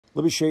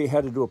Let me show you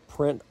how to do a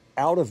print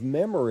out of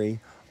memory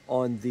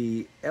on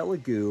the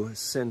Elegoo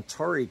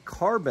Centauri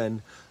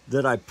Carbon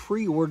that I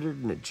pre-ordered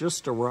and it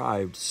just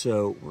arrived.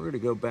 So we're going to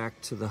go back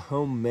to the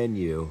home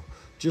menu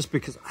just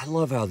because I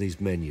love how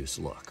these menus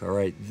look. All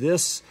right,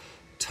 this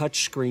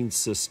touchscreen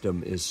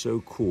system is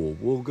so cool.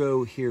 We'll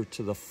go here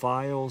to the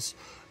files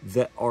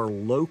that are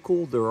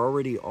local. They're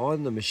already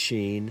on the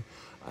machine.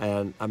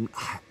 And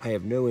I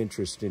have no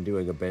interest in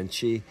doing a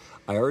benchy.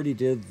 I already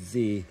did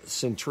the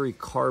Centauri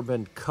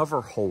Carbon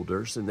cover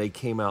holders and they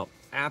came out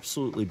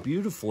absolutely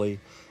beautifully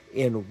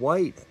in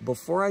white.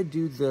 Before I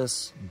do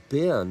this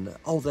bin,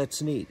 oh,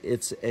 that's neat.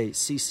 It's a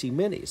CC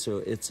Mini. So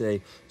it's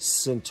a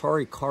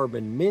Centauri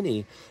Carbon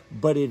Mini,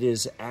 but it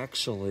is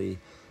actually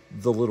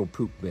the little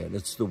poop bin.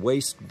 It's the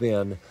waste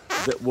bin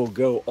that will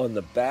go on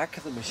the back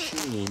of the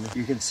machine.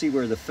 You can see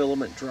where the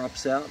filament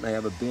drops out and I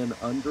have a bin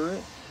under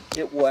it.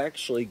 It will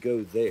actually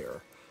go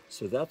there.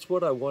 So that's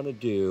what I want to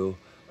do.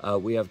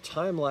 We have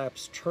time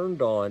lapse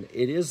turned on.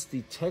 It is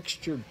the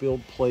textured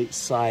build plate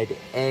side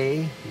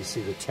A. You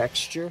see the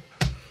texture?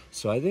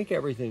 So I think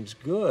everything's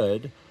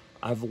good.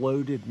 I've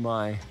loaded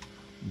my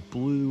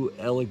blue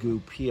Elegoo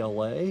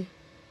PLA.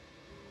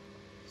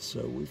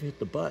 So we've hit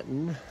the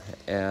button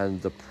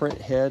and the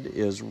print head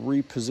is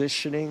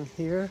repositioning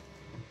here.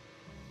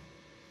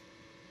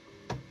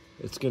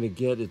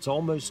 It's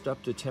almost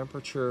up to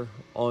temperature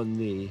on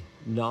the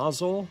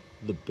nozzle.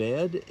 The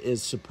bed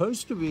is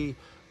supposed to be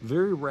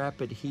very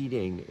rapid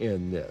heating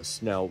in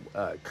this. Now,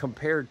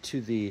 compared to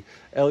the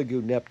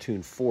Elegoo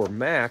Neptune 4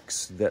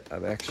 Max that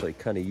I'm actually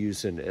kind of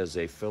using as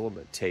a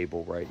filament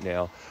table right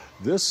now,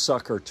 this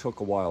sucker took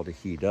a while to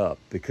heat up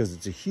because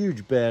it's a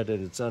huge bed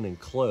and it's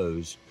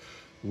unenclosed.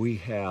 We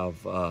have,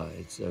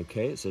 it's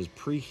okay, it says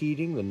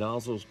preheating. The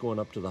nozzle's going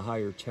up to the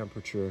higher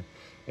temperature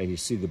and you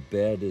see the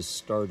bed is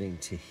starting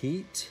to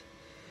heat.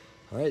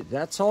 All right,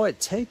 that's all it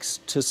takes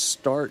to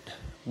start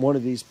one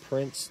of these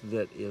prints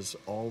that is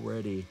all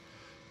ready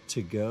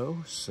to go.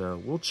 So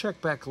we'll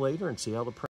check back later and see how the print